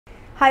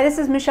Hi, this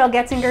is Michelle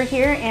Goetzinger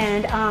here,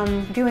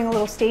 and doing a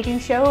little staging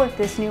show of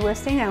this new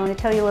listing. I want to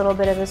tell you a little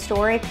bit of the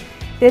story.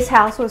 This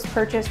house was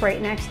purchased right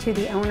next to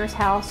the owner's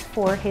house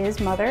for his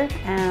mother.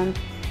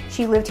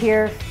 She lived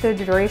here for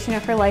the duration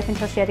of her life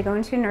until she had to go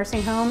into a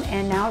nursing home,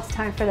 and now it's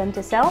time for them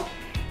to sell,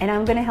 and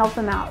I'm going to help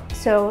them out.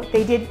 So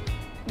they did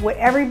what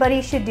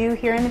everybody should do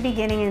here in the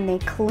beginning, and they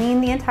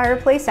cleaned the entire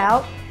place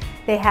out.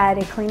 They had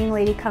a cleaning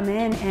lady come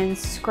in and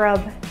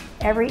scrub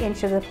every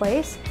inch of the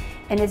place,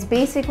 and it's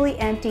basically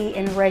empty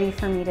and ready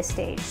for me to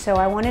stage. So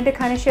I wanted to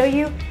kind of show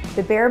you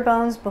the bare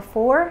bones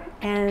before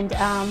and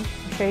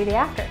show you the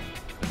after.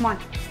 Come on.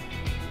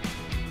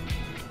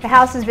 The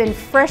house has been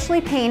freshly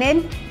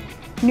painted,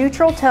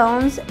 neutral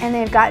tones, and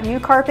they've got new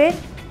carpet.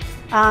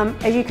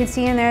 As you can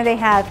see in there, they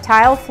have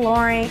tile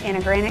flooring and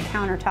a granite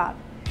countertop,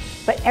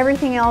 but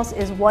everything else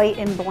is white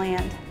and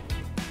bland.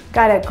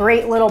 Got a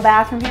great little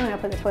bathroom here. I'm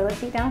gonna put the toilet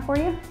seat down for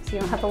you so you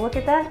don't have to look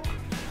at that.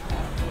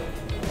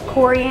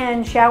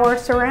 Corian shower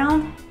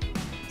surround.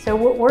 So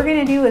what we're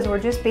gonna do is we're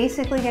just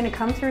basically gonna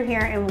come through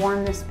here and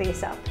warm this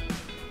space up.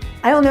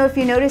 I don't know if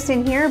you noticed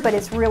in here, but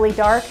it's really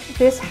dark.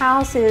 This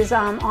house is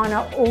on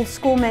an old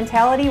school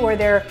mentality where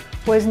there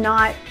was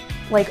not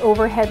like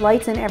overhead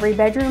lights in every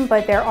bedroom,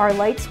 but there are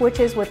light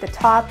switches with the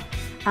top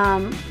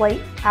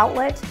light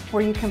outlet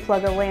where you can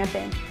plug a lamp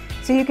in.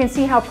 So you can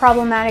see how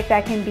problematic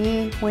that can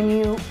be when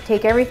you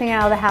take everything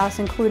out of the house,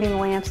 including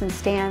lamps and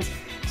stands.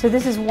 So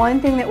this is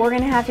one thing that we're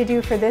going to have to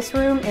do for this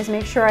room, is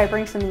make sure I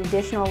bring some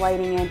additional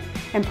lighting in.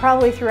 And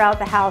probably throughout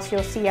the house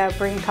you'll see I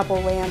bring a couple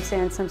lamps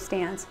and some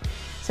stands.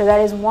 So that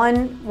is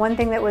one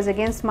thing that was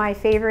against my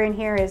favor in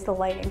here, is the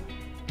lighting.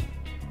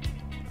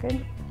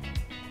 Good.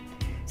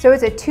 So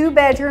it's a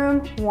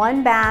 2-bedroom,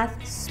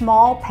 1-bath,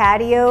 small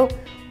patio,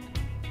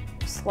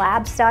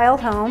 slab style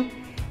home.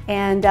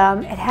 And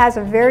it has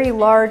a very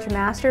large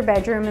master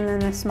bedroom and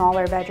then a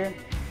smaller bedroom.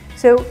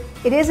 So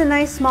it is a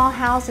nice small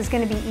house. It's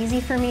going to be easy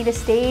for me to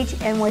stage,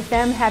 and with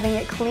them having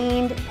it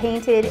cleaned,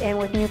 painted, and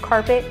with new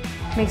carpet,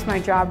 makes my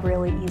job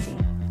really easy.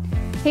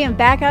 Hey, I'm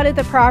back out at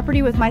the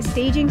property with my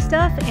staging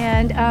stuff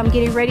and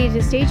getting ready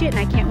to stage it, and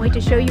I can't wait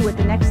to show you what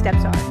the next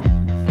steps are.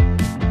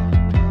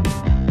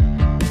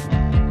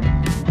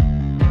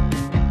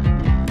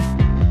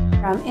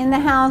 I'm in the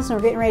house and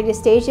we're getting ready to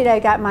stage it. I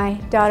got my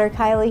daughter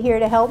Kylie here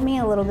to help me,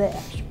 a little bit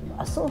extra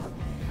muscle.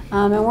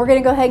 And we're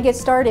gonna go ahead and get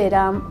started.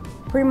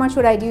 Pretty much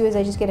what I do is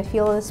I just get a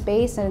feel of the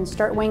space and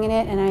start winging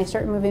it, and I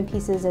start moving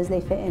pieces as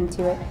they fit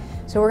into it.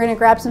 So we're gonna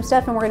grab some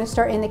stuff and we're gonna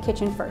start in the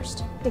kitchen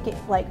first. Stick it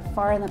like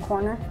far in the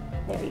corner.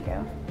 There you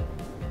go.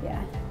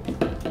 Yeah.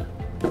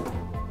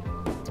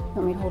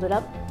 Want me to hold it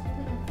up?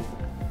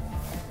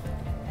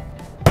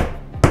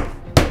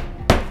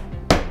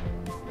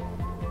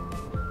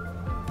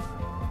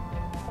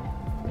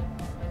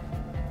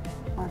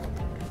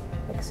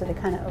 So they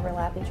kind of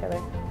overlap each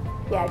other.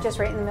 Yeah, just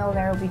right in the middle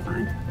there will be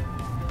fine.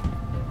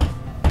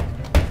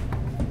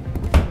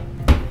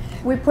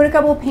 We put a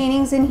couple of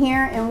paintings in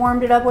here and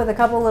warmed it up with a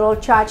couple little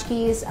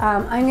tchotchkes.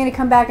 I'm going to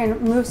come back and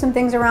move some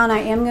things around. I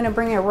am going to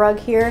bring a rug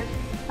here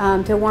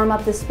to warm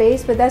up the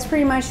space, but that's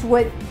pretty much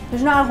what,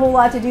 there's not a whole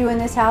lot to do in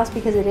this house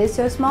because it is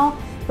so small,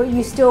 but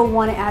you still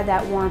want to add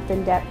that warmth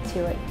and depth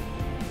to it.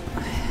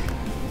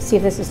 See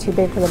if this is too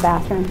big for the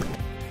bathroom.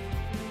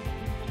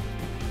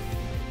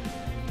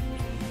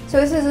 So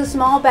this is a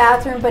small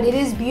bathroom, but it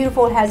is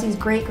beautiful. It has these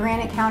great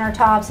granite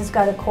countertops. It's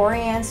got a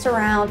Corian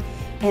surround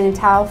and a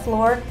tile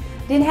floor.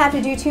 Didn't have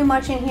to do too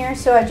much in here,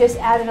 so I just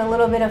added a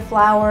little bit of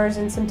flowers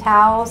and some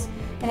towels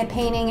and a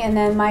painting, and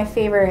then my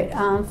favorite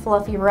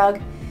fluffy rug.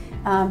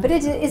 But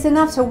it's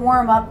enough to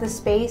warm up the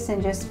space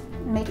and just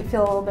make it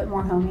feel a little bit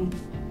more homey.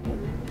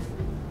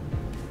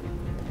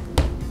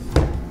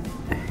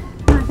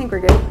 I think we're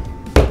good.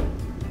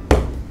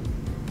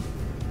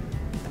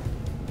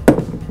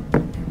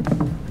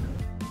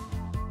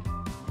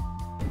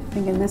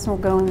 Thinking this will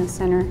go in the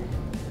center.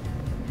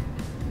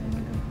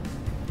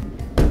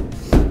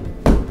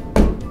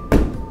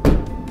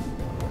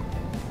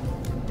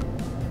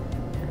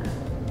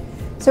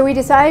 So we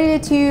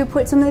decided to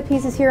put some of the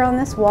pieces here on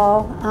this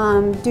wall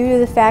due to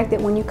the fact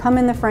that when you come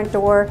in the front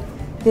door,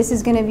 this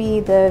is going to be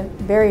the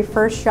very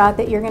first shot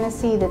that you're going to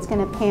see that's going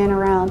to pan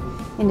around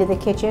into the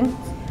kitchen.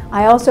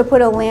 I also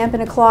put a lamp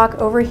and a clock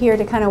over here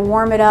to kind of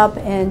warm it up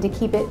and to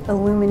keep it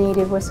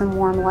illuminated with some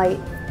warm light.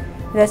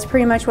 That's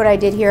pretty much what I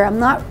did here. I'm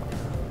not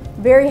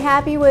very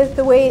happy with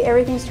the way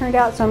everything's turned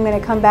out, so I'm going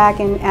to come back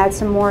and add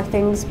some more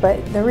things,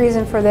 but the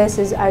reason for this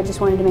is I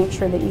just wanted to make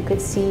sure that you could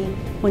see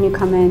when you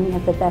come in, you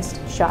have the best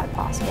shot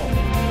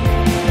possible.